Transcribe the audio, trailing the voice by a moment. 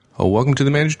Welcome to the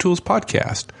Manager Tools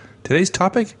Podcast. Today's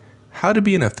topic, how to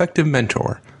be an effective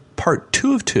mentor, part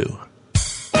 2 of 2.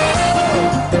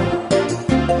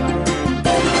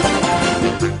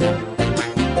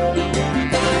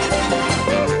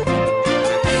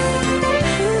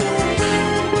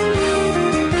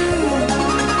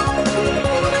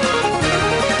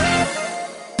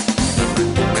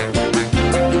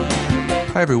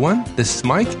 Hi everyone, this is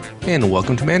Mike, and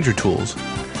welcome to Manager Tools.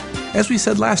 As we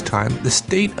said last time, the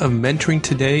state of mentoring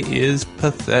today is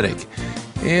pathetic,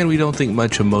 and we don't think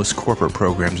much of most corporate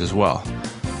programs as well.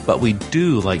 But we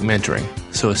do like mentoring,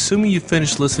 so assuming you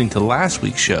finished listening to last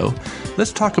week's show,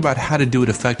 let's talk about how to do it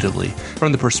effectively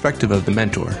from the perspective of the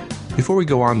mentor. Before we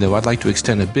go on though, I'd like to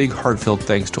extend a big heartfelt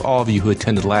thanks to all of you who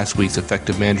attended last week's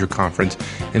Effective Manager Conference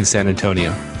in San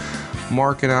Antonio.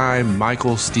 Mark and I,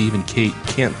 Michael, Steve, and Kate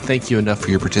can't thank you enough for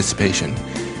your participation.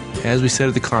 As we said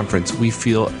at the conference, we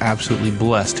feel absolutely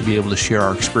blessed to be able to share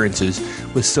our experiences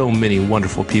with so many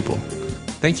wonderful people.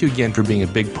 Thank you again for being a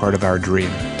big part of our dream.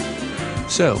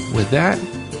 So, with that,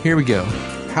 here we go.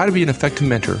 How to be an effective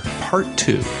mentor, part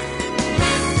 2.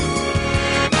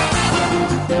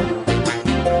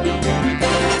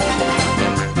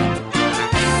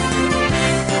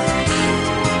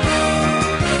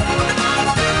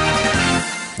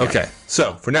 Okay,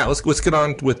 so for now, let's get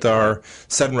on with our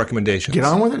 7 recommendations. Get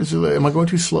on with it? Am I going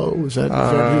too slow? Is that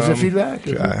feedback?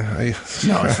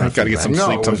 I've got to get some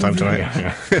sleep sometime tonight.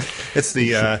 Yeah. It's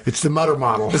the mutter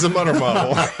model. It's a mutter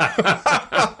model.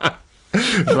 That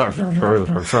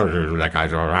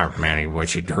guy's all right, man. We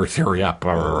should hurry up.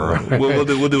 We'll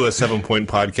do a 7-point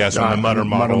podcast on the mutter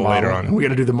model later on. We got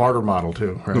to do the martyr model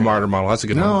too. Right? The martyr model. That's a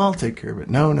good one. No, I'll take care of it.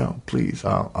 No, please.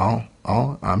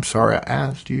 I'm sorry I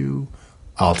asked you.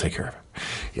 I'll take care of it.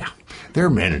 Yeah. There are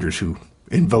managers who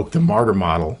invoke the martyr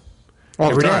model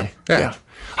every day. Yeah.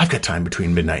 I've got time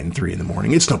between midnight and 3 in the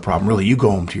morning. It's no problem, really. You go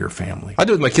home to your family. I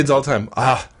do it with my kids all the time.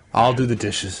 I'll do the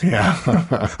dishes. Yeah. All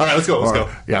right, let's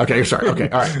go. Yeah, okay, sorry. Okay,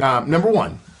 all right. Number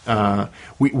 1,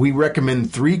 we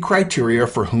recommend 3 criteria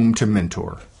for whom to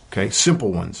mentor. Okay,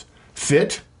 simple ones.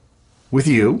 Fit with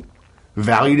you,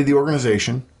 value to the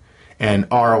organization, and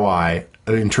ROI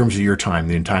in terms of your time,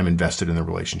 the time invested in the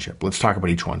relationship. Let's talk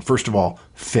about each one. First of all,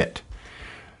 fit.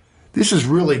 This is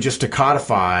really just to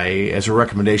codify as a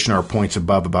recommendation our points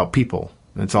above about people.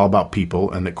 It's all about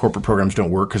people, and that corporate programs don't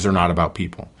work because they're not about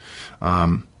people.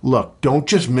 Look, don't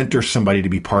just mentor somebody to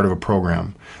be part of a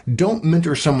program. Don't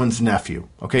mentor someone's nephew.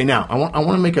 Okay, now I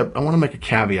want to make a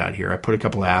caveat here. I put a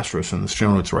couple of asterisks in the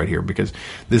show notes right here because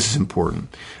this is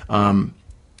important.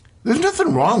 There's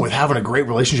nothing wrong with having a great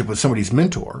relationship with somebody's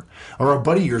mentor, or a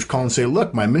buddy of yours call and say,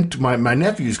 look, my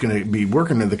nephew's going to be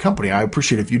working in the company. I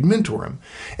appreciate if you'd mentor him.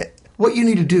 What you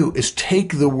need to do is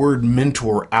take the word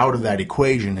mentor out of that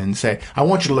equation and say, I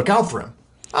want you to look out for him.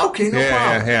 Okay, no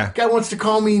problem. Yeah. Guy wants to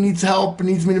call me, needs help,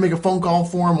 needs me to make a phone call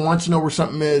for him, wants to know where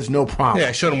something is, no problem.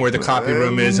 Yeah, show him where the copy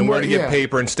room is and where to get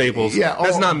paper and staples. Yeah,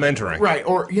 that's not mentoring. Right,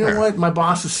 or you know what? My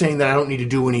boss is saying that I don't need to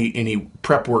do any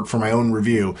prep work for my own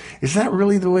review. Is that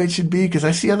really the way it should be? Because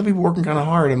I see other people working kind of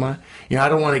hard. I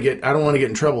don't want to get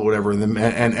in trouble or whatever.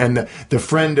 And the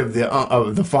friend of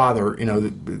the father,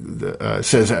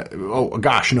 says, oh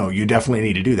gosh, no, you definitely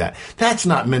need to do that. That's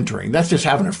not mentoring. That's just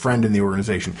having a friend in the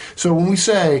organization. So when we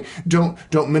say don't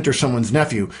mentor someone's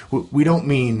nephew, we don't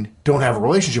mean don't have a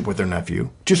relationship with their nephew.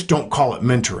 Just don't call it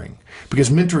mentoring, because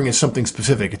mentoring is something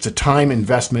specific. It's a time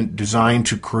investment designed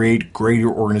to create greater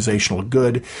organizational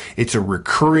good. It's a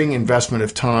recurring investment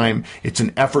of time. It's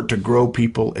an effort to grow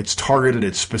people. It's targeted.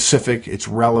 It's specific. It's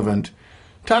relevant.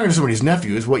 Talking to somebody's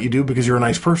nephew is what you do because you're a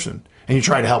nice person and you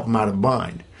try to help them out of a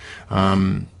bind.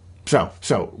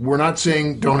 So we're not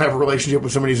saying don't have a relationship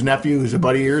with somebody's nephew who's a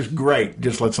buddy of yours. Great.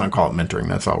 Just let's not call it mentoring.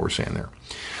 That's all we're saying there.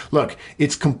 Look,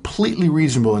 it's completely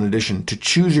reasonable, in addition, to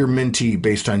choose your mentee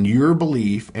based on your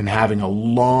belief in having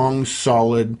a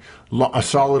solid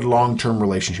long-term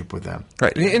relationship with them.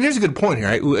 Right. And here's a good point here.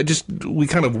 Right? We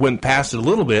kind of went past it a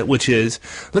little bit, which is,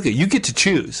 look, you get to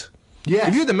choose. Yeah.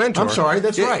 If you're the mentor. I'm sorry,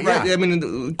 that's right. Yeah. I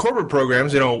mean, corporate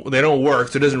programs, they don't work,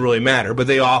 so it doesn't really matter, but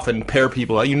they often pair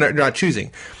people out. You're not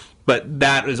choosing. But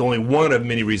that is only one of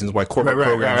many reasons why corporate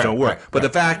programs don't work. But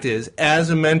the fact is, as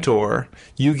a mentor,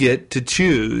 you get to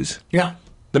choose the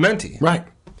mentee. Right.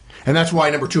 And that's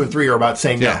why number 2 and 3 are about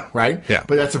saying no, right? Yeah.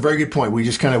 But that's a very good point. We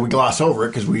just we gloss over it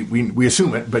because we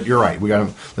assume it, but you're right.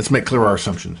 Let's make clear our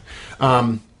assumptions.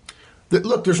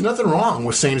 Look, there's nothing wrong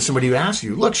with saying to somebody who asks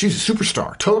you, look, she's a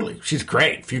superstar, totally. She's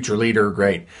great, future leader,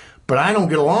 great. But I don't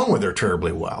get along with her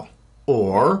terribly well.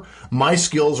 Or my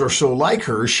skills are so like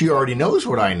hers, she already knows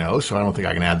what I know, so I don't think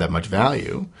I can add that much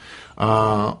value.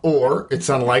 or it's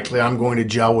unlikely I'm going to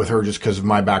gel with her just because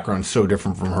my background's so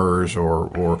different from hers,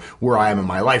 or where I am in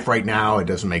my life right now, it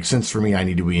doesn't make sense for me. I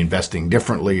need to be investing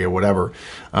differently or whatever.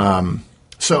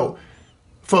 So,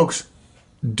 folks,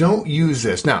 don't use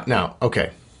this. Now,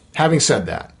 okay, having said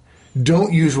that,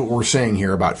 don't use what we're saying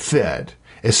here about fit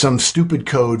as some stupid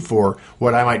code for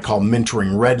what I might call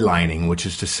mentoring redlining, which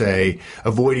is to say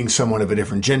avoiding someone of a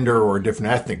different gender or a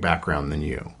different ethnic background than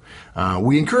you.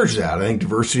 We encourage that. I think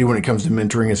diversity when it comes to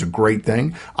mentoring is a great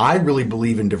thing. I really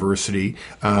believe in diversity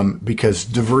because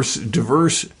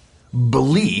diverse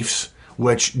beliefs,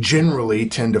 which generally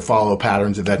tend to follow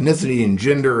patterns of ethnicity and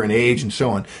gender and age and so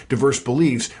on, diverse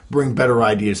beliefs bring better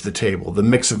ideas to the table. The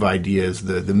mix of ideas,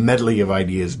 the medley of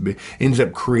ideas ends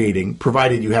up creating,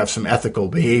 provided you have some ethical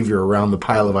behavior around the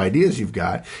pile of ideas you've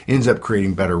got, ends up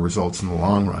creating better results in the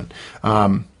long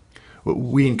run.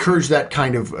 We encourage that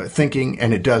kind of thinking,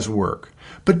 and it does work.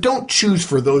 But don't choose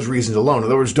for those reasons alone. In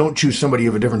other words, don't choose somebody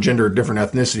of a different gender or different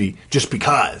ethnicity just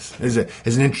because, as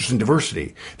an interest in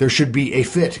diversity. There should be a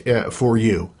fit for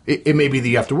you. It may be that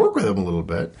you have to work with them a little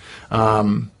bit.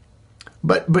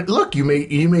 But look, you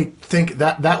may think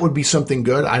that would be something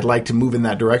good. I'd like to move in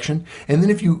that direction. And then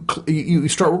if you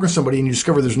start working with somebody and you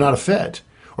discover there's not a fit,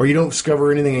 or you don't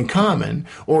discover anything in common,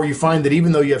 or you find that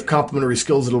even though you have complementary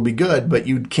skills, it'll be good, but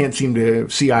you can't seem to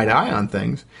see eye to eye on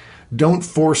things, don't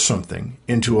force something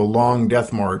into a long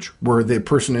death march where the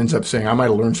person ends up saying, I might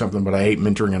have learned something, but I hate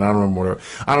mentoring, and I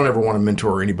don't ever want to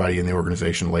mentor anybody in the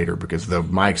organization later because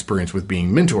my experience with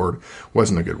being mentored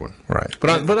wasn't a good one. Right.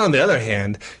 But on the other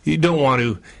hand, you don't want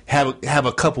to have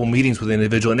a couple meetings with an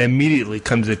individual and immediately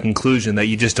come to the conclusion that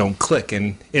you just don't click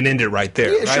and end it right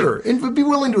there. Yeah, right? Sure. And be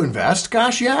willing to invest.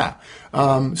 Gosh, yeah.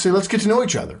 Say, let's get to know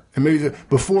each other. And maybe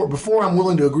before I'm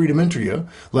willing to agree to mentor you,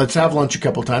 let's have lunch a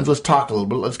couple times. Let's talk a little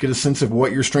bit. Let's get a sense of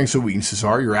what your strengths and weaknesses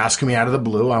are. You're asking me out of the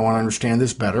blue. I want to understand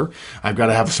this better. I've got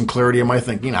to have some clarity in my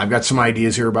thinking. I've got some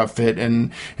ideas here about fit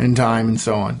and time and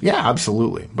so on. Yeah,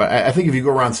 absolutely. But I think if you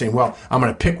go around saying, well, I'm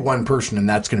going to pick one person and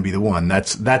that's going to be the one,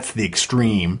 that's the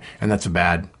extreme, and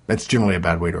that's generally a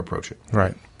bad way to approach it.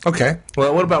 Right. Okay.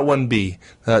 Well, what about 1B,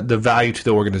 the value to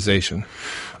the organization?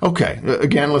 Okay.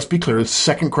 Again, let's be clear. The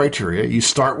second criteria, you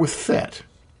start with fit.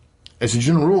 As a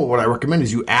general rule, what I recommend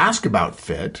is you ask about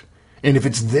fit, and if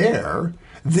it's there,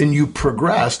 then you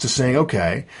progress to saying,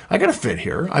 okay, I got a fit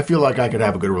here. I feel like I could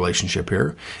have a good relationship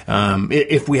here.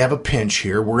 If we have a pinch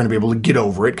here, we're going to be able to get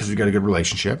over it because we've got a good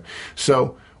relationship.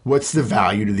 So what's the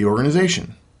value to the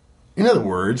organization? In other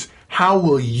words, how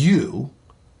will you,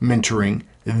 mentoring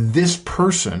this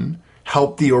person,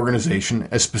 help the organization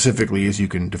as specifically as you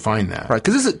can define that? Right,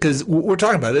 because we're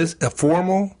talking about this, a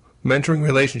formal mentoring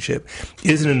relationship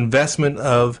is an investment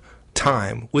of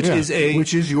time, which is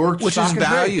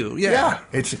value. Yeah.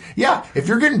 If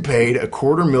you're getting paid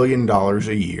 $250,000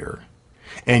 a year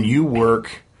and you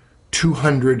work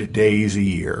 200 days a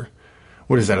year,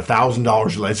 what is that?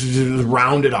 $1,000 less. Just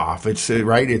round it off. It's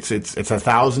right. It's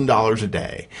 $1,000 a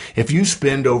day. If you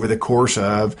spend over the course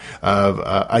of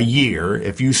a year,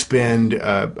 if you spend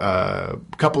a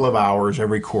couple of hours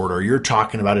every quarter, you're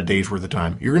talking about a day's worth of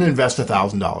time. You're going to invest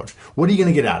 $1,000. What are you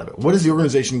going to get out of it? What is the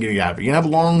organization going to get out of it? You're going to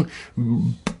have long,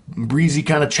 breezy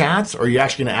kind of chats, or are you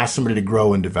actually going to ask somebody to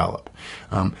grow and develop?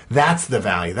 That's the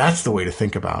value. That's the way to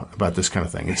think about this kind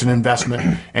of thing. It's an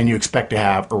investment, and you expect to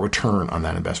have a return on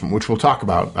that investment, which we'll talk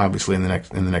about obviously in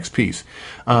the next piece.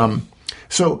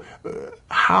 So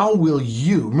how will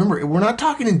you, remember, we're not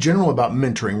talking in general about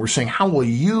mentoring. We're saying, how will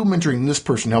you, mentoring this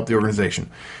person, help the organization?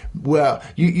 Well,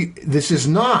 this is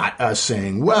not us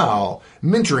saying, well,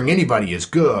 mentoring anybody is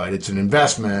good. It's an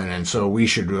investment, and so we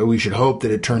should hope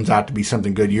that it turns out to be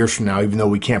something good years from now, even though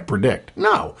we can't predict.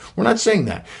 No, we're not saying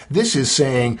that. This is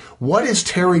saying, what is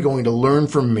Terry going to learn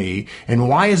from me, and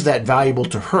why is that valuable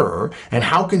to her, and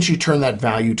how can she turn that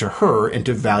value to her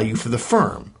into value for the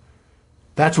firm?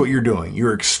 That's what you're doing.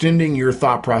 You're extending your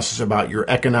thought process about your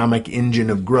economic engine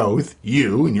of growth,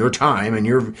 you and your time and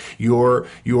your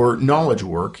knowledge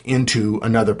work, into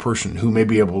another person who may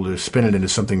be able to spin it into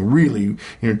something really,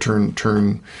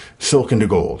 turn silk into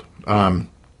gold. Are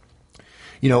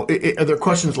there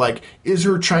questions like, is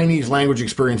her Chinese language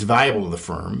experience valuable to the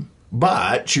firm,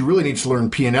 but she really needs to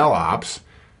learn P&L ops,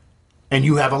 and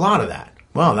you have a lot of that?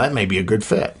 Well, that may be a good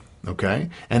fit. Okay?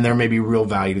 And there may be real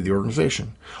value to the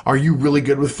organization. Are you really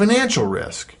good with financial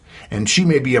risk? And she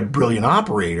may be a brilliant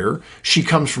operator. She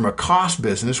comes from a cost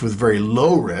business with very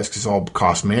low risk. It's all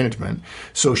cost management.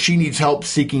 So she needs help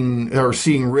seeing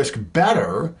risk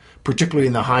better, particularly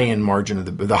in the high margin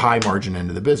end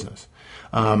of the business.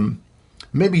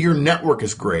 Maybe your network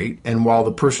is great, and while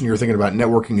the person you're thinking about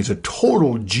networking is a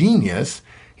total genius,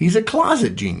 He's a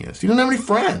closet genius. He doesn't have any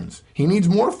friends. He needs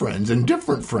more friends and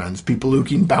different friends, people who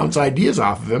can bounce ideas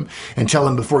off of him and tell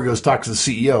him before he goes talk to the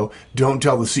CEO, don't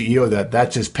tell the CEO that.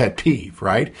 That's his pet peeve,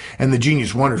 right? And the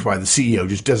genius wonders why the CEO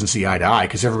just doesn't see eye to eye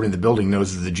because everybody in the building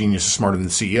knows that the genius is smarter than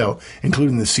the CEO,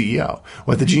 including the CEO.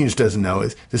 What the genius doesn't know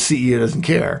is the CEO doesn't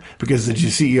care because the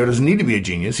CEO doesn't need to be a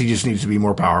genius. He just needs to be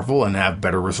more powerful and have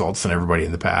better results than everybody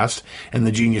in the past. And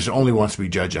the genius only wants to be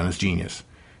judged on his genius.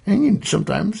 And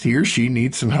sometimes he or she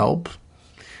needs some help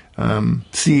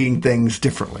seeing things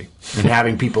differently and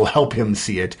having people help him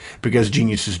see it because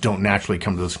geniuses don't naturally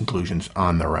come to those conclusions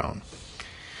on their own.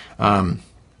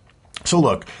 So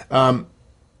look,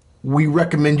 we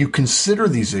recommend you consider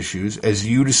these issues as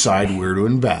you decide where to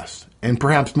invest. And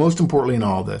perhaps most importantly in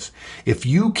all this, if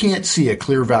you can't see a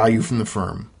clear value from the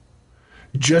firm,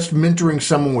 just mentoring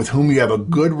someone with whom you have a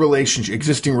good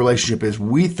existing relationship is,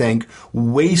 we think,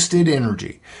 wasted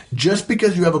energy. Just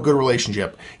because you have a good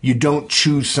relationship, you don't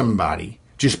choose somebody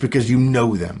just because you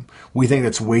know them. We think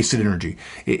that's wasted energy.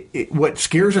 What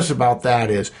scares us about that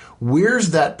is,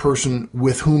 where's that person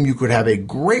with whom you could have a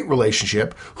great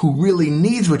relationship who really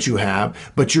needs what you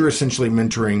have, but you're essentially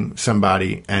mentoring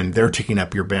somebody and they're taking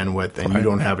up your bandwidth and you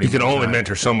don't have any. You can only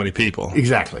mentor so many people.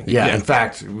 Exactly. Yeah. In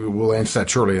fact, we'll answer that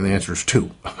shortly, and the answer is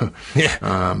 2.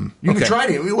 Yeah. You could try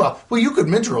to. Well, you could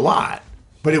mentor a lot,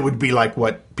 but it would be like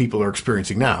what people are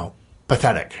experiencing now.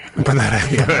 Pathetic.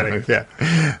 Yeah.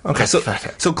 Okay.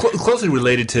 So closely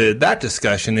related to that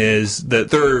discussion is the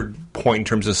third point in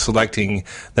terms of selecting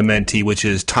the mentee, which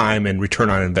is time and return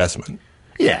on investment.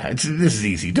 Yeah, this is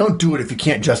easy. Don't do it if you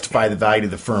can't justify the value to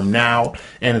the firm now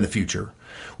and in the future.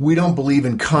 We don't believe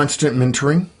in constant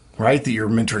mentoring, right? That you're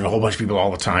mentoring a whole bunch of people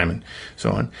all the time and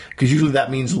so on. Because usually that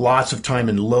means lots of time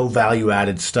in low value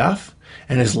added stuff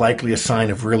and is likely a sign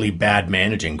of really bad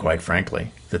managing, quite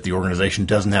frankly. That the organization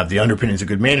doesn't have the underpinnings of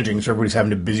good managing, so everybody's having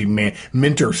to busy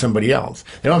mentor somebody else.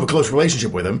 They don't have a close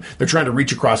relationship with them. They're trying to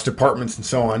reach across departments and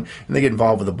so on, and they get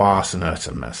involved with the boss, and that's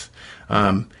a mess.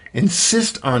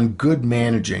 Insist on good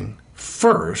managing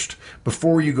first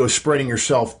before you go spreading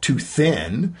yourself too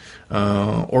thin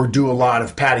or do a lot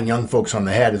of patting young folks on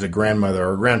the head as a grandmother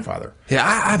or grandfather.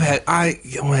 Yeah,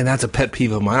 that's a pet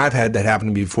peeve of mine. I've had that happen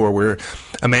to me before where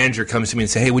a manager comes to me and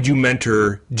says, hey, would you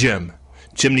mentor Jim?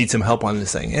 Jim needs some help on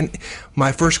this thing. And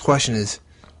my first question is,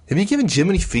 have you given Jim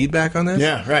any feedback on this?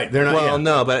 Yeah, right. They're not. Well,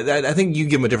 no, but I think you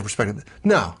give him a different perspective.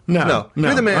 No. You're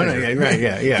the manager. Oh, no, right,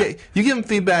 yeah. You give him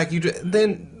feedback.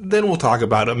 Then we'll talk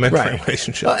about a mentoring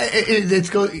relationship.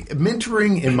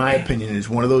 Mentoring, in my opinion, is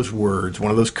one of those words,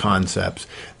 one of those concepts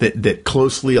that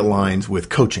closely aligns with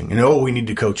coaching. And we need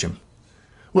to coach him.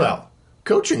 Well,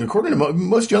 coaching, according to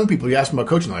most young people, you ask them about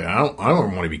coaching, like, I don't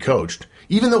want to be coached.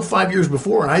 Even though 5 years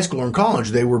before in high school or in college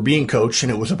they were being coached and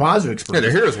it was a positive experience.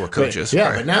 Yeah, their heroes were coaches.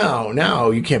 But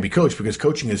now you can't be coached because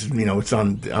coaching is, it's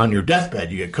on your deathbed.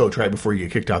 You get coached right before you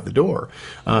get kicked out the door.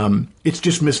 It's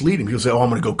just misleading. People say, I'm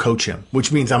going to go coach him,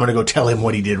 which means I'm going to go tell him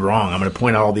what he did wrong. I'm going to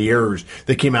point out all the errors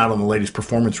that came out on the latest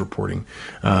performance reporting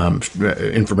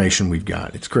information we've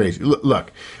got. It's crazy.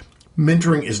 Look,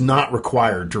 mentoring is not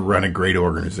required to run a great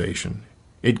organization.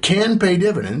 It can pay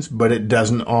dividends, but it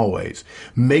doesn't always.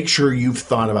 Make sure you've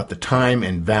thought about the time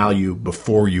and value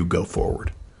before you go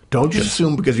forward. Don't just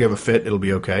assume because you have a fit, it'll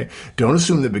be okay. Don't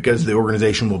assume that because the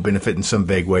organization will benefit in some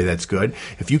vague way, that's good.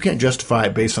 If you can't justify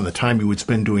it based on the time you would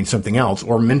spend doing something else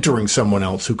or mentoring someone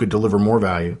else who could deliver more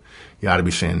value, you ought to be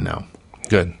saying no.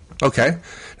 Good. Okay.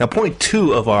 Now, point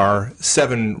 2 of our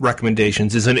 7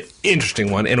 recommendations is an interesting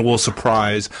one, and it will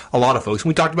surprise a lot of folks. And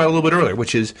we talked about it a little bit earlier,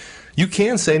 which is you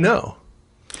can say no.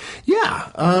 Yeah.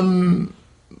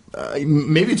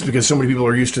 Maybe it's because so many people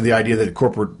are used to the idea that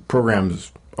corporate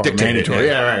programs are mandatory.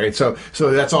 Yeah, right. So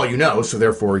that's all you know. So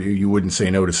therefore, you wouldn't say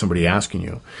no to somebody asking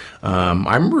you.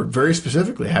 I remember very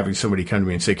specifically having somebody come to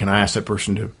me and say, "Can I ask that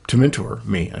person to mentor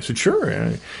me?" I said, "Sure."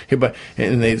 And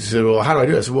they said, "Well, how do I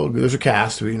do it?" I said, "Well, there's a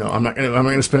cast. I'm not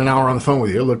going to spend an hour on the phone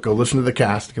with you. Look, go listen to the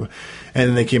cast." And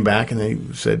then they came back and they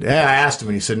said, "Hey, I asked him,"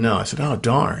 and he said, "No." I said, "Oh,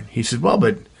 darn." He said, "Well,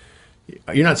 but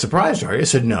you're not surprised, are you?" I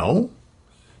said, "No."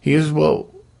 He says, "Well,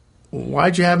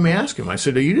 why'd you have me ask him?" I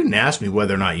said, "You didn't ask me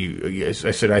whether or not you."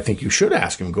 I said, "I think you should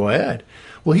ask him. Go ahead."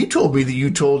 "Well, he told me that you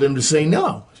told him to say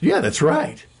no." I said, "Yeah, that's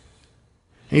right."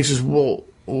 And he says, "Well,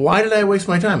 why did I waste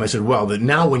my time?" I said, "Well, that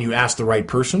now when you ask the right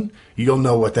person, you'll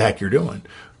know what the heck you're doing."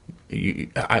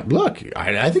 I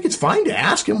think it's fine to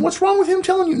ask him. What's wrong with him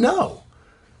telling you no?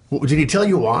 Well, did he tell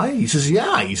you why? He says,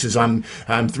 "Yeah." He says, I'm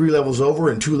 3 levels over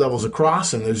and 2 levels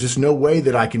across, and there's just no way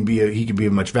that he can be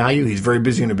of much value. He's very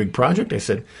busy in a big project." I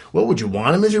said, "Well, would you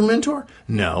want him as your mentor?"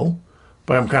 "No."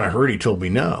 but I'm kind of hurt he told me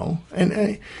no.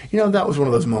 And, that was one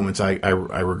of those moments I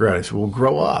regret. I said, well,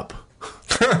 grow up.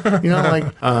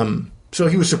 So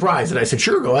he was surprised that I said,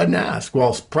 sure, go ahead and ask.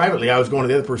 Well, privately, I was going to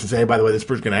the other person and say, hey, by the way, this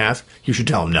person's going to ask. You should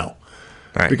tell him no.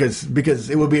 Right. Because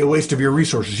it would be a waste of your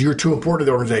resources. You're too important to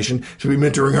the organization to be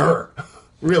mentoring her.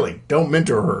 Really, don't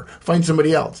mentor her. Find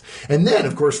somebody else. And then,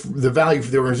 of course, the value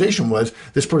for the organization was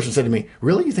this person said to me,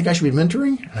 really? You think I should be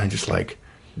mentoring? And I'm just like,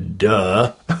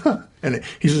 duh. And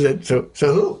he said, so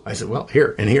who? I said, well,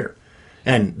 here and here.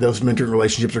 And those mentoring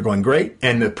relationships are going great.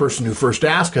 And the person who first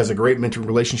asked has a great mentoring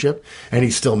relationship. And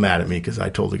he's still mad at me because I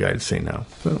told the guy to say no.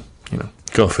 So,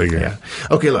 Go figure. Yeah.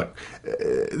 Okay, look,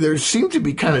 there seem to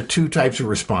be kind of two types of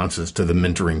responses to the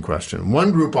mentoring question.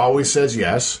 One group always says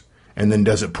yes and then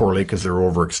does it poorly because they're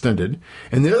overextended.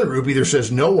 And the other group either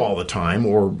says no all the time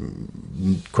or,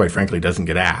 quite frankly, doesn't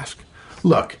get asked.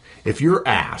 Look, if you're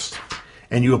asked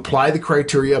and you apply the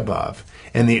criteria above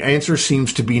and the answer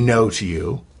seems to be no to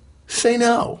you, say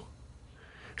no.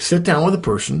 Sit down with a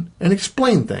person and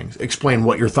explain things. Explain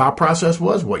what your thought process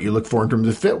was, what you look for in terms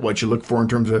of fit, what you look for in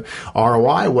terms of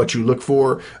ROI, what you look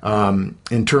for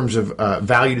in terms of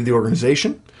value to the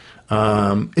organization.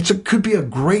 It could be a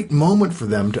great moment for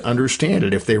them to understand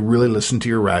it if they really listen to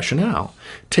your rationale.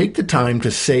 Take the time to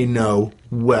say no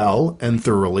well and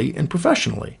thoroughly and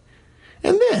professionally.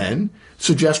 And then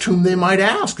suggest whom they might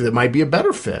ask that might be a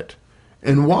better fit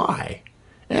and why.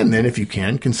 And then if you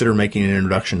can, consider making an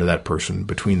introduction to that person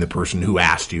between the person who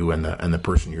asked you and the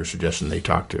person you're suggesting they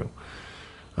talk to.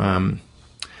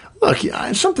 Look,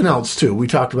 something else too. We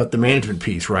talked about the management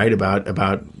piece, right? About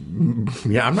I'm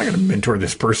not going to mentor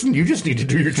this person. You just need to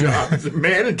do your job as a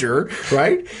manager,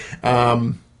 right?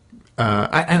 I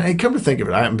come to think of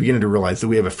it, I'm beginning to realize that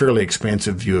we have a fairly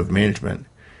expansive view of management,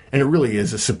 and it really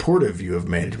is a supportive view of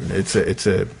management.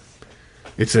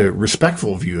 It's a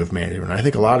respectful view of management. I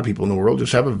think a lot of people in the world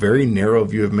just have a very narrow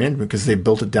view of management because they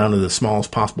built it down to the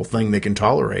smallest possible thing they can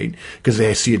tolerate because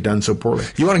they see it done so poorly.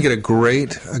 You want to get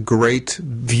a great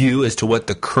view as to what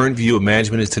the current view of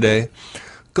management is today?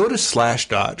 Go to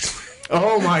Slashdot.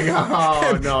 Oh my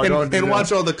God! Don't do that.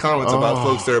 Watch all the comments about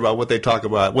folks there about what they talk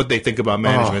about, what they think about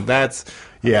management.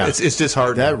 It's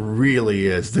disheartening. That really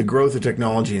is the growth of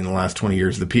technology in the last 20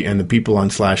 years. And the people on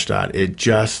Slashdot,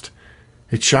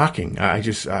 it's shocking.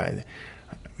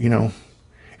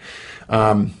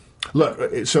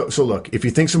 Look, if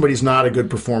you think somebody's not a good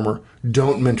performer,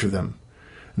 don't mentor them.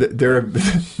 They're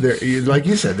like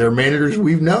you said, they're managers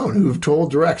we've known who've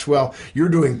told directs, well, you're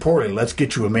doing poorly. Let's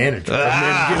get you a manager.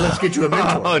 Let's get you a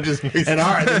mentor. And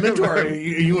all right, the mentor,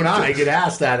 you and I get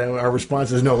asked that, and our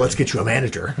response is, no, let's get you a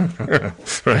manager.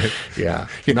 Right. Yeah.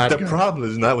 The problem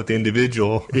is not with the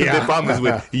individual. Yeah. The problem is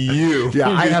with you.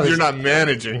 Yeah, you're not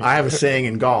managing. I have a saying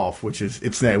in golf, which is,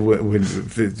 it's that when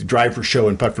drive for show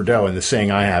and putt for dough, and the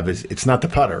saying I have is, it's not the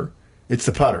putter, it's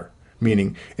the putter.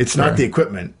 Meaning, it's not the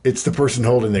equipment; it's the person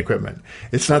holding the equipment.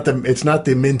 It's not the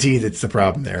mentee that's the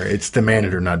problem there. It's the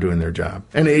manager not doing their job.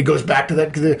 And it goes back to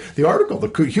that the article, the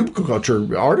cubicle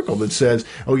culture article that says,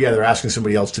 "Oh yeah, they're asking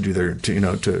somebody else to do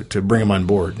to bring them on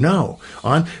board." No,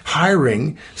 on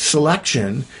hiring,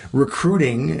 selection,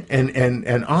 recruiting, and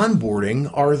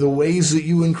onboarding are the ways that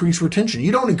you increase retention.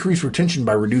 You don't increase retention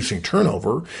by reducing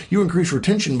turnover. You increase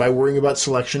retention by worrying about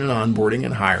selection and onboarding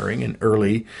and hiring and the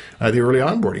early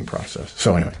onboarding process.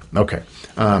 So anyway, okay.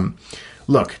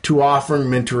 Look, too often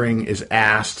mentoring is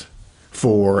asked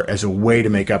for as a way to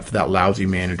make up for that lousy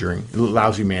managing. There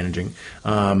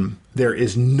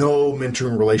is no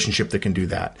mentoring relationship that can do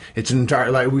that. It's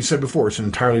like we said before, it's an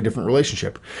entirely different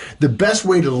relationship. The best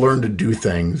way to learn to do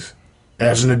things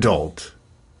as an adult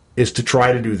is to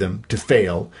try to do them, to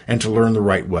fail, and to learn the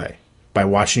right way by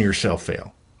watching yourself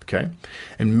fail. Okay?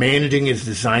 And managing is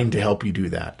designed to help you do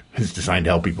that. It's designed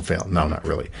to help people fail. No, not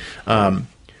really.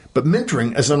 But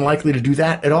mentoring is unlikely to do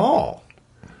that at all.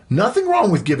 Nothing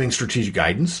wrong with giving strategic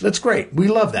guidance. That's great. We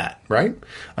love that, right?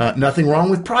 Nothing wrong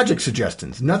with project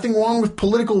suggestions. Nothing wrong with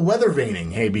political weather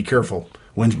veining. Hey, be careful.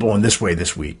 Wind's blowing this way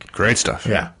this week. Great stuff.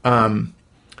 Yeah.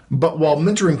 But while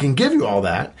mentoring can give you all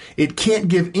that, it can't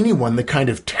give anyone the kind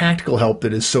of tactical help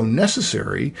that is so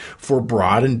necessary for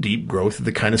broad and deep growth of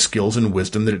the kind of skills and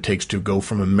wisdom that it takes to go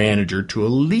from a manager to a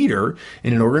leader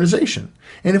in an organization.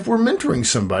 And if we're mentoring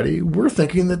somebody, we're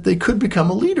thinking that they could become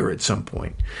a leader at some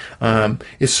point.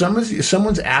 If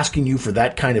someone's asking you for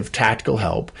that kind of tactical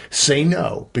help, say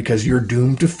no, because you're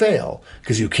doomed to fail,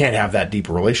 because you can't have that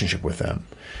deeper relationship with them.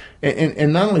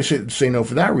 And not only say no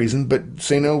for that reason, but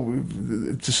say no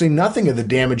to say nothing of the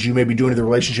damage you may be doing to the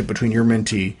relationship between your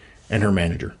mentee and her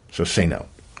manager. So say no.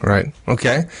 Right.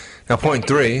 Okay. Now, point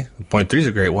three. Point three is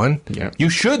a great one. Yeah. You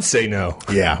should say no.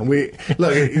 Yeah.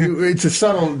 It's a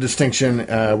subtle distinction.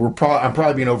 I'm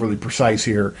probably being overly precise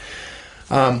here.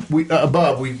 We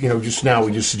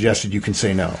just suggested you can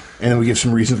say no, and then we give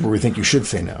some reasons where we think you should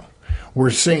say no. We're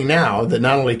saying now that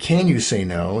not only can you say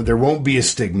no, there won't be a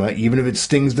stigma, even if it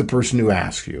stings the person who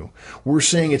asks you. We're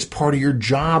saying it's part of your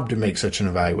job to make such an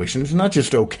evaluation. It's not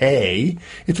just okay.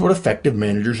 It's what effective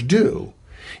managers do.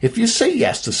 If you say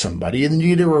yes to somebody and then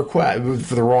you get a request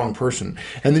for the wrong person,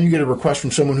 and then you get a request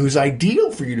from someone who's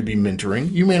ideal for you to be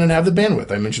mentoring, you may not have the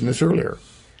bandwidth. I mentioned this earlier.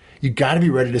 You got to be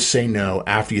ready to say no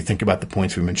after you think about the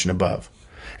points we mentioned above.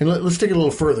 And let's take it a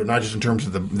little further, not just in terms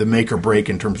of the make or break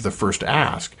in terms of the first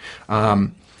ask.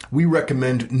 We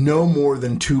recommend no more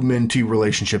than 2 mentee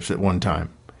relationships at one time.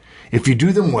 If you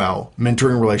do them well,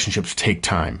 mentoring relationships take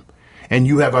time. And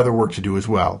you have other work to do as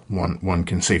well. One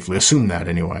can safely assume that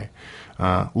anyway.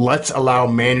 Let's allow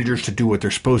managers to do what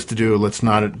they're supposed to do. Let's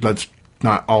not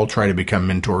all try to become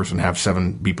mentors and have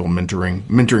 7 people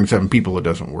mentoring 7 people. It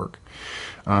doesn't work.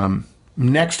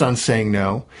 Next on saying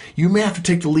no, you may have to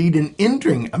take the lead in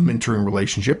entering a mentoring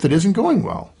relationship that isn't going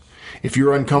well. If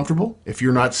you're uncomfortable, if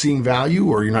you're not seeing value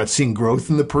or you're not seeing growth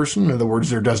in the person, in other words,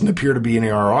 there doesn't appear to be any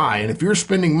ROI, and if you're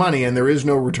spending money and there is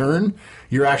no return,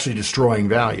 you're actually destroying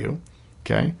value.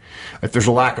 Okay? If there's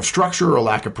a lack of structure or a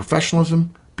lack of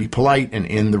professionalism, be polite and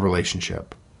end the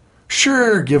relationship.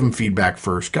 Sure, give them feedback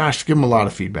first. Gosh, give them a lot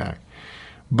of feedback.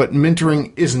 But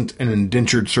mentoring isn't an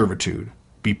indentured servitude.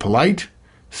 Be polite,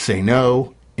 say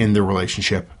no, end the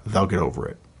relationship. They'll get over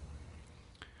it.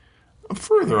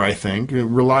 Further, I think,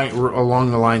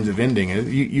 along the lines of ending it,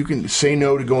 you can say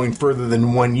no to going further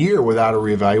than 1 year without a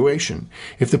reevaluation.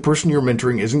 If the person you're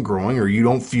mentoring isn't growing or you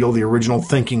don't feel the original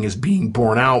thinking is being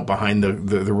borne out behind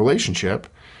the relationship,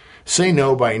 say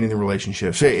no by ending the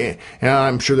relationship. And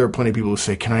I'm sure there are plenty of people who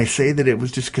say, can I say that it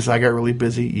was just because I got really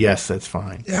busy? Yes, that's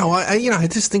fine. Yeah, well, I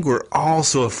just think we're all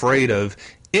so afraid of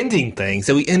ending things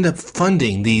that we end up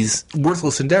funding these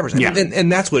worthless endeavors. Yeah.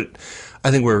 And that's what I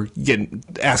think we're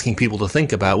asking people to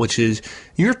think about, which is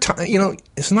your time.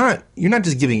 It's not, you're not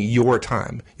just giving your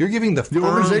time. You're giving the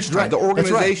organization's time, right. the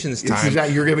organization's time.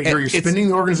 Exactly. You're spending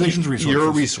the organization's resources. You're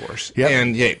a resource. Yep.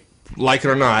 And like it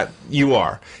or not, you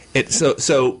are. So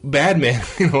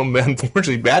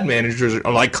unfortunately, bad managers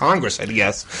are like Congress, I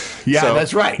guess. Yeah,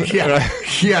 that's right. Yeah.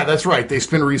 Yeah, that's right. They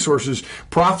spend resources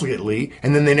profligately,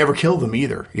 and then they never kill them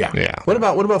either. Yeah. Yeah. What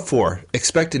about 4?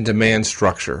 Expect and demand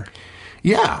structure.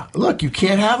 Yeah. Look, you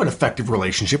can't have an effective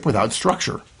relationship without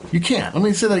structure. You can't. Let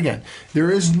me say that again.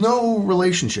 There is no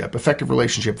effective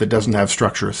relationship, that doesn't have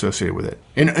structure associated with it.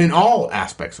 In all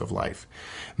aspects of life.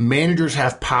 Managers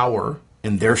have power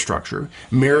in their structure.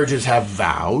 Marriages have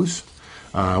vows,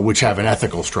 which have an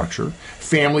ethical structure.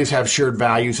 Families have shared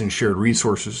values and shared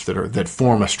resources that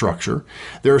form a structure.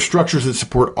 There are structures that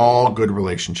support all good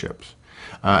relationships.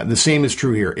 The same is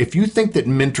true here. If you think that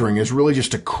mentoring is really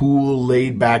just a cool,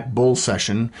 laid-back bull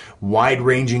session,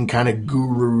 wide-ranging kind of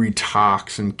guru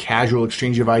talks and casual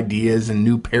exchange of ideas and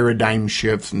new paradigm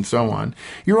shifts and so on,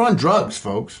 you're on drugs,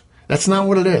 folks. That's not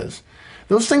what it is.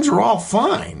 Those things are all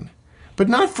fine, but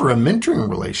not for a mentoring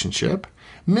relationship.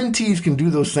 Mentees can do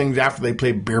those things after they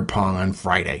play beer pong on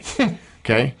Friday.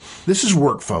 Okay? This is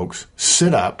work, folks.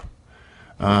 Sit up.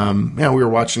 We were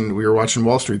watching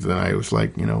Wall Street the other night. It was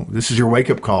like, this is your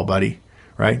wake-up call, buddy,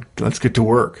 right? Let's get to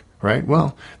work, right?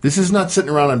 Well, this is not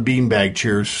sitting around on beanbag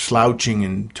chairs slouching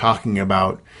and talking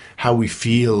about how we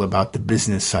feel about the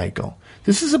business cycle.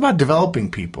 This is about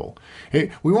developing people.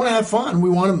 Hey, we want to have fun. We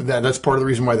want to, that's part of the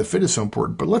reason why the fit is so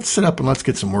important. But let's sit up and let's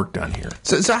get some work done here.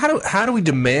 So how do we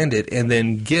demand it and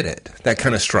then get it, that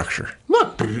kind of structure?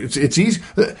 Look, it's easy.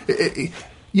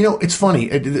 It's funny.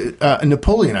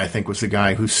 Napoleon, I think, was the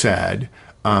guy who said,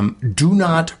 do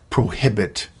not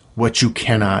prohibit what you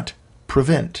cannot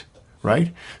prevent,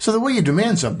 right? So the way you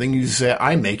demand something, you say,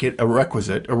 I make it a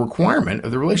requirement of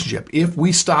the relationship. If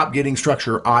we stop getting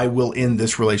structure, I will end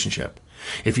this relationship.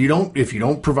 If you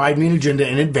don't provide me an agenda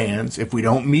in advance, if we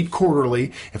don't meet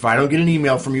quarterly, if I don't get an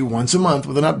email from you once a month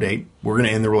with an update, we're going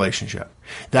to end the relationship.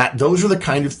 Those are the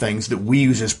kind of things that we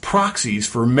use as proxies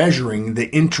for measuring the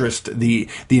interest, the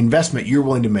investment you're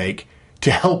willing to make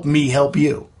to help me help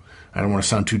you. I don't want to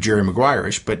sound too Jerry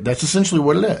Maguire-ish, but that's essentially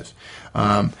what it is.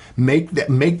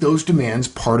 Make those demands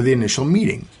part of the initial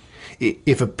meeting.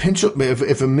 If a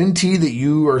mentee that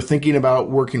you are thinking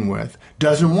about working with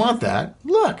doesn't want that,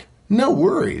 look, no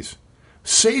worries.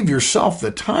 Save yourself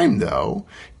the time, though.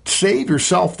 Save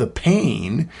yourself the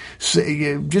pain.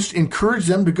 Just encourage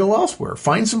them to go elsewhere.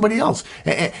 Find somebody else.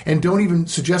 And don't even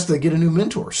suggest they get a new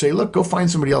mentor. Say, look, go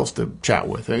find somebody else to chat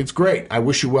with. It's great. I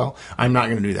wish you well. I'm not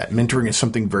going to do that. Mentoring is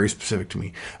something very specific to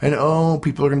me. And,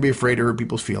 people are going to be afraid to hurt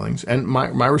people's feelings. And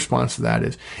my response to that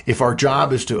is, if our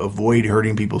job is to avoid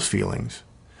hurting people's feelings,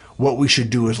 what we should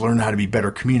do is learn how to be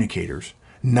better communicators,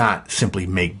 not simply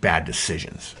make bad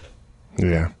decisions.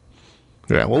 Yeah.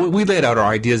 Yeah, well, we laid out our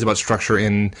ideas about structure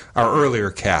in our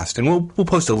earlier cast, and we'll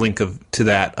post a link to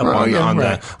that up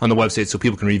on the website so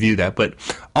people can review that. But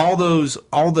all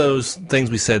those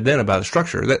things we said then about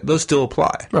structure, those still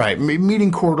apply. Right,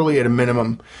 meeting quarterly at a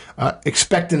minimum.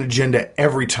 Expect an agenda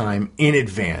every time in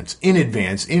advance.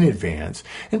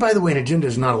 And by the way, an agenda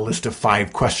is not a list of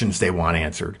 5 questions they want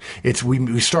answered. It's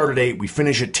we start at 8, we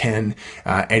finish at 10.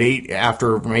 At 8,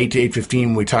 from 8 to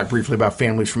 8:15, we talk briefly about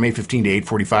families. From 8:15 to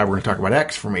 8:45, we're going to talk about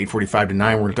X. From 8:45 to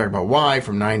 9, we're going to talk about Y.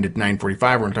 From 9 to 9:45,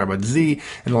 we're going to talk about Z.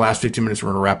 In the last 15 minutes, we're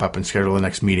going to wrap up and schedule the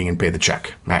next meeting and pay the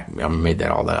check. I made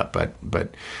all that up,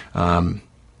 but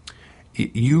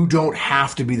you don't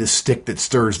have to be the stick that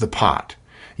stirs the pot.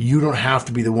 You don't have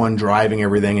to be the one driving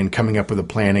everything and coming up with the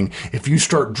planning. If you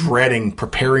start dreading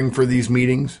preparing for these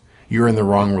meetings, you're in the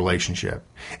wrong relationship.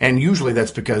 And usually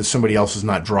that's because somebody else is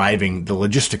not driving the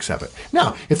logistics of it.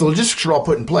 Now, if the logistics are all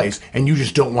put in place and you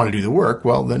just don't want to do the work,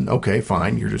 well, then okay,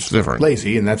 fine. You're just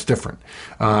lazy, and that's different.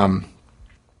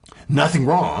 Nothing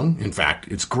wrong. In fact,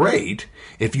 it's great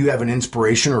if you have an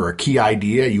inspiration or a key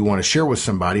idea you want to share with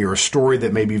somebody or a story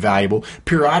that may be valuable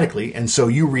periodically, and so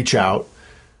you reach out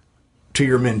to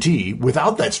your mentee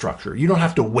without that structure. You don't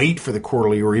have to wait for the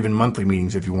quarterly or even monthly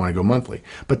meetings if you want to go monthly.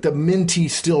 But the mentee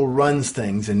still runs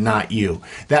things and not you.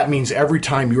 That means every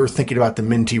time you're thinking about the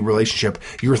mentee relationship,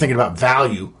 you're thinking about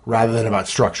value rather than about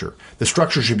structure. The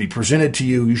structure should be presented to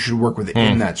you. You should work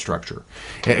within that structure.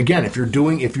 Again, if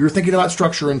you're thinking about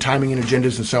structure and timing and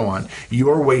agendas and so on,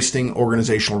 you're wasting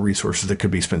organizational resources that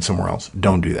could be spent somewhere else.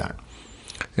 Don't do that.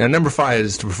 Now, number 5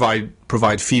 is to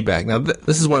provide feedback. Now,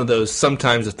 this is one of those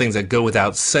sometimes the things that go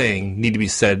without saying need to be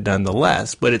said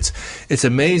nonetheless. But it's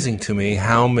amazing to me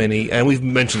how many, and we've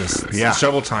mentioned this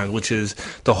several times, which is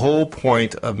the whole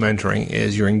point of mentoring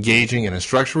is you're engaging in a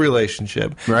structured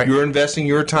relationship. Right. You're investing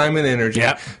your time and energy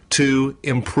to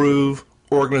improve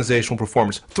organizational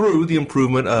performance through the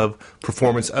improvement of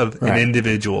performance of an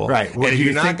individual. Right. Well, and if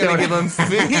you're not going to give them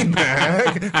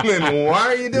feedback, then why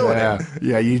are you doing it?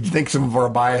 Yeah, you'd think some of our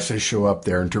biases show up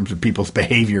there in terms of people's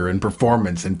behavior and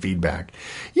performance and feedback.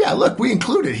 Yeah, look, we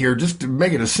include it here just to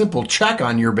make it a simple check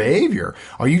on your behavior.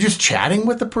 Are you just chatting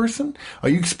with the person? Are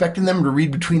you expecting them to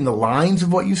read between the lines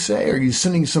of what you say? Are you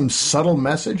sending some subtle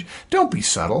message? Don't be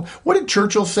subtle. What did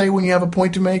Churchill say when you have a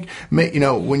point to make?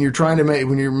 When you're trying to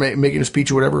making a speech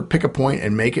or whatever, pick a point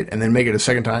and make it, and then make it a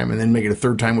second time, and then make it a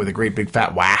third time with a great big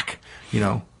fat whack.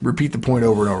 Repeat the point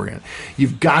over and over again.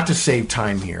 You've got to save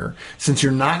time here, since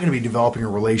you're not going to be developing a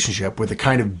relationship with the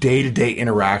kind of day-to-day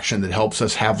interaction that helps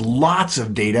us have lots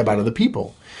of data about other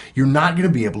people. You're not going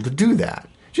to be able to do that.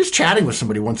 Just chatting with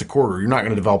somebody once a quarter, you're not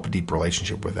going to develop a deep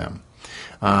relationship with them.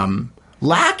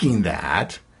 Lacking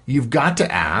that, you've got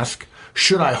to ask,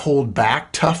 should I hold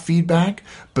back tough feedback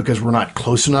because we're not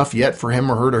close enough yet for him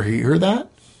or her to hear that?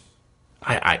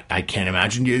 I can't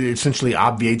imagine. It essentially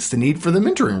obviates the need for the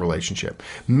mentoring relationship.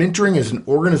 Mentoring is an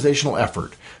organizational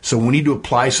effort, so we need to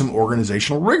apply some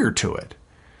organizational rigor to it.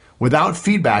 Without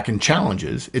feedback and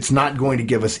challenges, it's not going to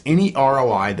give us any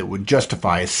ROI that would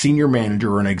justify a senior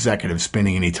manager or an executive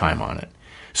spending any time on it.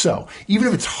 So, even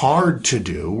if it's hard to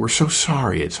do, we're so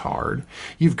sorry it's hard,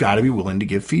 you've got to be willing to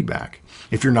give feedback.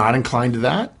 If you're not inclined to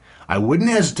that, I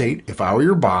wouldn't hesitate, if I were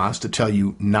your boss, to tell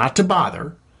you not to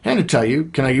bother and to tell you,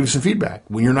 can I give you some feedback?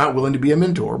 When you're not willing to be a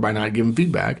mentor by not giving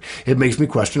feedback, it makes me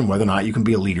question whether or not you can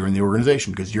be a leader in the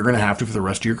organization, because you're going to have to, for the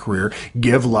rest of your career,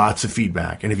 give lots of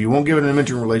feedback. And if you won't give it in a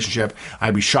mentoring relationship,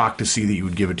 I'd be shocked to see that you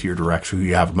would give it to your directs, who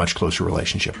you have a much closer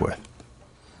relationship with.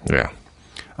 Yeah.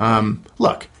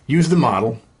 Look, use the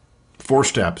model, 4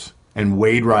 steps, and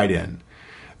wade right in.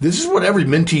 This is what every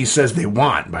mentee says they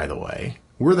want, by the way.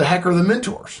 We're the heck are the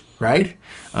mentors, right?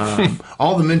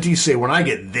 All the mentees say, when I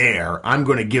get there, I'm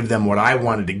going to give them what I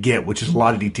wanted to get, which is a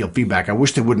lot of detailed feedback. I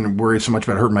wish they wouldn't worry so much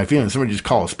about hurting my feelings. Somebody just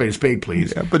call a spade,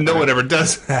 please. Yeah, but no one ever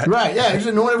does that. Right, yeah,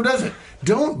 no one ever does it.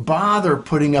 Don't bother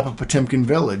putting up a Potemkin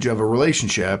village of a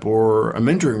relationship or a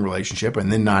mentoring relationship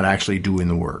and then not actually doing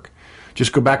the work.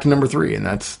 Just go back to number 3, and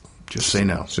that's just say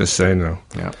no. Just say no.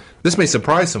 Yeah. This may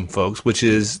surprise some folks, which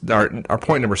is our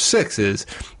point number 6 is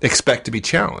expect to be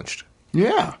challenged.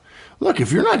 Yeah. Look,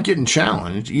 if you're not getting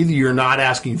challenged, either you're not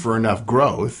asking for enough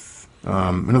growth,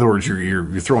 In other words,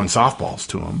 you're throwing softballs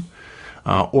to them.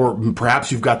 Or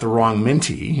perhaps you've got the wrong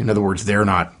mentee. In other words, they're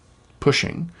not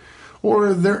pushing.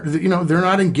 Or they're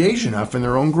not engaged enough in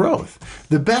their own growth.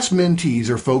 The best mentees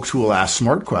are folks who will ask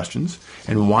smart questions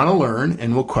and want to learn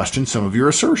and will question some of your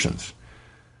assertions.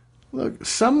 Look,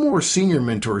 some more senior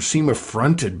mentors seem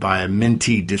affronted by a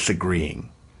mentee disagreeing.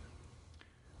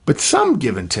 But some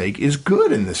give and take is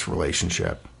good in this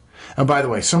relationship. And by the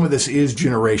way, some of this is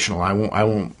generational. I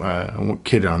won't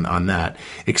kid on that.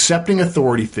 Accepting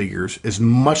authority figures is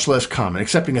much less common.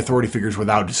 Accepting authority figures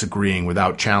without disagreeing,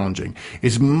 without challenging,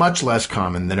 is much less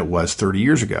common than it was 30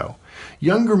 years ago.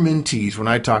 Younger mentees, when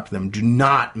I talk to them, do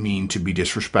not mean to be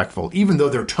disrespectful, even though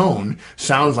their tone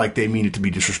sounds like they mean it to be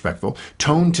disrespectful.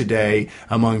 Tone today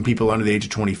among people under the age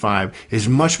of 25 is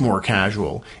much more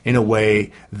casual in a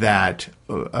way that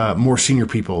more senior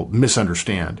people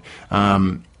misunderstand.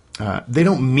 They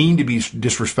don't mean to be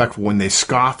disrespectful when they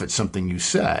scoff at something you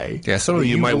say. Yeah, some of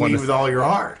you might want to, with all your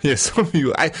heart. Yeah, some of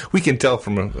you. We can tell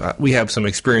from we have some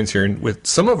experience here with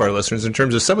some of our listeners in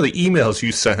terms of some of the emails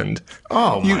you send.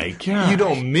 Oh my God! You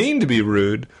don't mean to be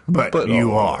rude, but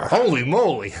you are. Holy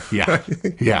moly! Yeah,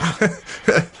 yeah.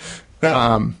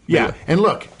 Yeah, and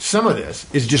look, some of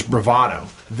this is just bravado.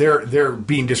 They're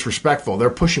being disrespectful. They're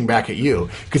pushing back at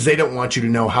you because they don't want you to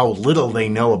know how little they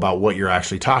know about what you're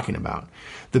actually talking about.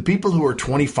 The people who are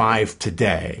 25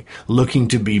 today looking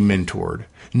to be mentored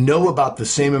know about the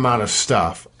same amount of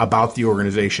stuff about the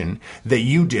organization that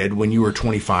you did when you were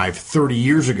 25, 30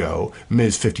 years ago,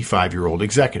 Ms. 55-year-old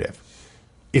executive.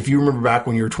 If you remember back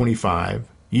when you were 25,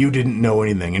 you didn't know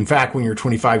anything. In fact, when you were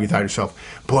 25, you thought to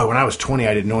yourself, boy, when I was 20,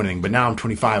 I didn't know anything. But now I'm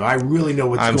 25. I really know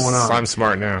what's going on. I'm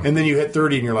smart now. And then you hit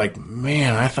 30 and you're like,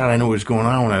 man, I thought I knew what was going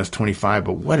on when I was 25,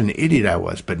 but what an idiot I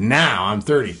was. But now I'm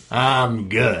 30. I'm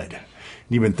good.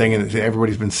 You've been thinking that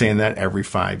everybody's been saying that every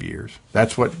 5 years.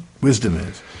 That's what wisdom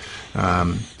is.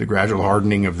 The gradual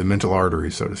hardening of the mental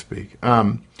arteries, so to speak.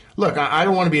 Look, I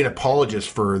don't want to be an apologist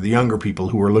for the younger people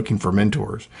who are looking for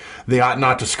mentors. They ought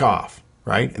not to scoff,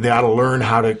 right? They ought to learn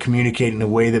how to communicate in a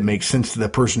way that makes sense to the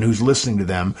person who's listening to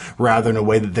them, rather than a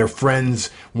way that their friends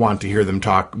want to hear them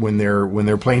talk when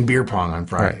they're playing beer pong on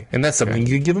Friday. Right. And that's something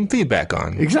you give them feedback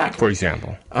on. Exactly. For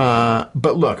example.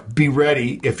 But look, be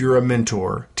ready, if you're a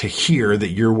mentor, to hear that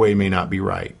your way may not be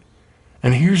right.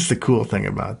 And here's the cool thing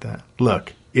about that.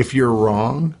 Look, if you're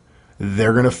wrong,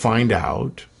 they're going to find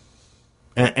out.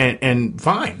 And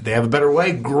fine, they have a better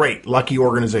way. Great. Lucky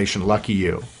organization. Lucky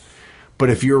you. But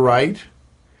if you're right,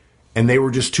 and they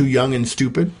were just too young and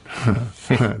stupid,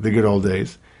 the good old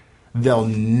days, they'll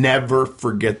never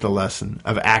forget the lesson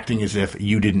of acting as if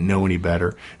you didn't know any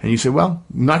better. And you say, well,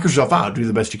 knock yourself out. Do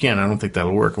the best you can. I don't think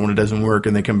that'll work. And when it doesn't work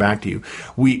and they come back to you,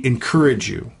 we encourage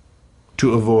you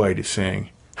to avoid saying,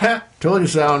 ha, told you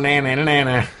so,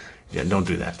 na-na-na-na. Yeah, don't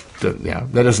do that.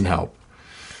 That doesn't help.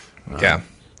 Yeah.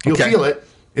 You'll feel it.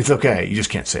 It's okay. You just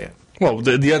can't say it. Well,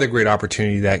 the other great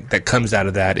opportunity that comes out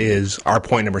of that is our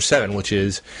point number 7, which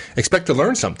is expect to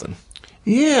learn something.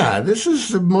 Yeah, this is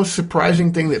the most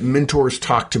surprising thing that mentors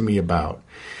talk to me about.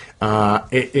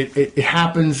 It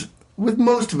happens with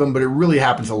most of them, but it really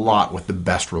happens a lot with the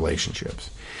best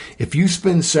relationships. If you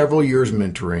spend several years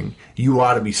mentoring, you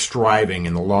ought to be striving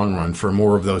in the long run for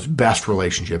more of those best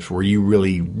relationships where you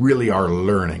really, really are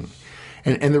learning.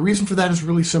 And the reason for that is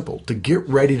really simple. To get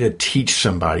ready to teach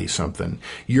somebody something,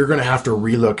 you're going to have to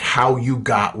relook how you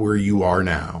got where you are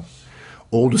now.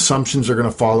 Old assumptions are going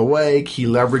to fall away. Key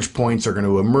leverage points are going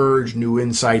to emerge. New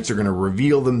insights are going to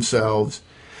reveal themselves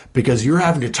because you're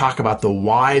having to talk about the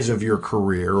whys of your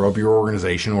career, or of your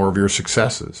organization, or of your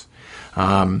successes.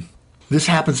 This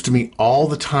happens to me all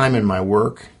the time in my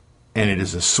work. And it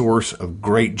is a source of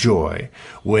great joy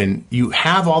when you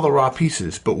have all the raw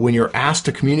pieces, but when you're asked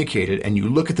to communicate it and you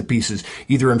look at the pieces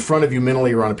either in front of you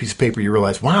mentally or on a piece of paper, you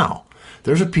realize, wow,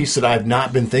 there's a piece that I've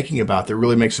not been thinking about that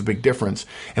really makes a big difference.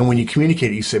 And when you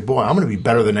communicate it, you say, boy, I'm going to be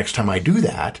better the next time I do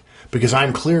that because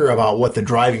I'm clear about what the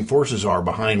driving forces are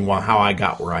behind how I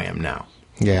got where I am now.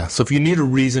 Yeah. So if you need a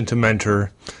reason to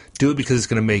mentor, do it because it's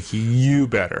going to make you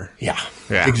better. Yeah.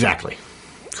 Exactly.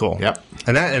 Cool. Yep.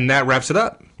 And that wraps it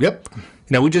up. Yep.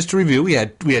 Now, just to review, we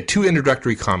had 2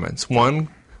 introductory comments. One,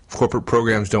 corporate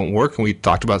programs don't work, and we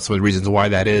talked about some of the reasons why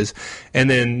that is. And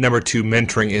then number 2,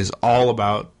 mentoring is all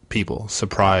about people.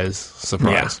 Surprise.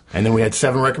 Yeah. And then we had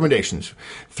 7 recommendations.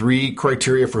 3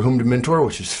 criteria for whom to mentor,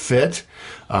 which is fit,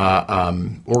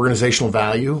 organizational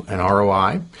value, and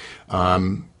ROI.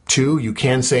 2, you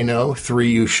can say no.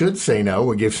 3, you should say no.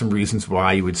 We'll give some reasons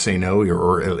why you would say no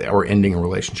or ending a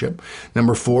relationship.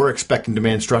 Number 4, expect and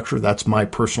demand structure. That's my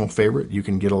personal favorite. You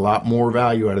can get a lot more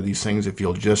value out of these things if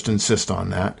you'll just insist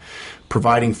on that.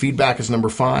 Providing feedback is number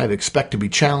 5. Expect to be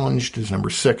challenged is number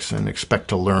 6, and expect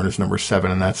to learn is number 7.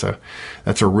 And that's a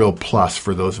real plus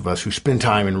for those of us who spend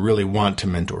time and really want to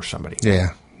mentor somebody.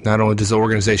 Yeah. Not only does the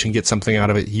organization get something out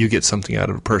of it, you get something out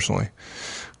of it personally.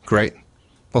 Great.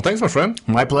 Well, thanks, my friend.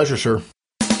 My pleasure, sir.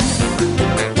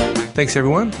 Thanks,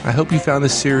 everyone. I hope you found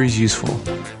this series useful.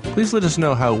 Please let us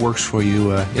know how it works for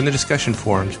you in the discussion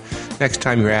forums next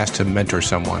time you're asked to mentor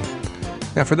someone.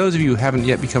 Now, for those of you who haven't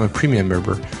yet become a premium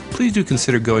member, please do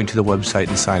consider going to the website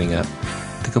and signing up.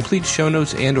 The complete show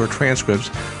notes and or transcripts,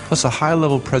 plus a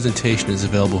high-level presentation is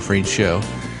available for each show.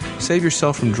 Save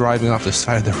yourself from driving off the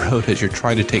side of the road as you're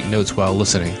trying to take notes while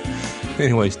listening.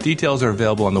 Anyways, details are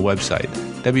available on the website,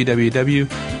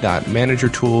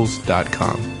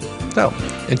 www.managertools.com. So,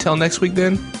 until next week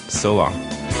then, so long.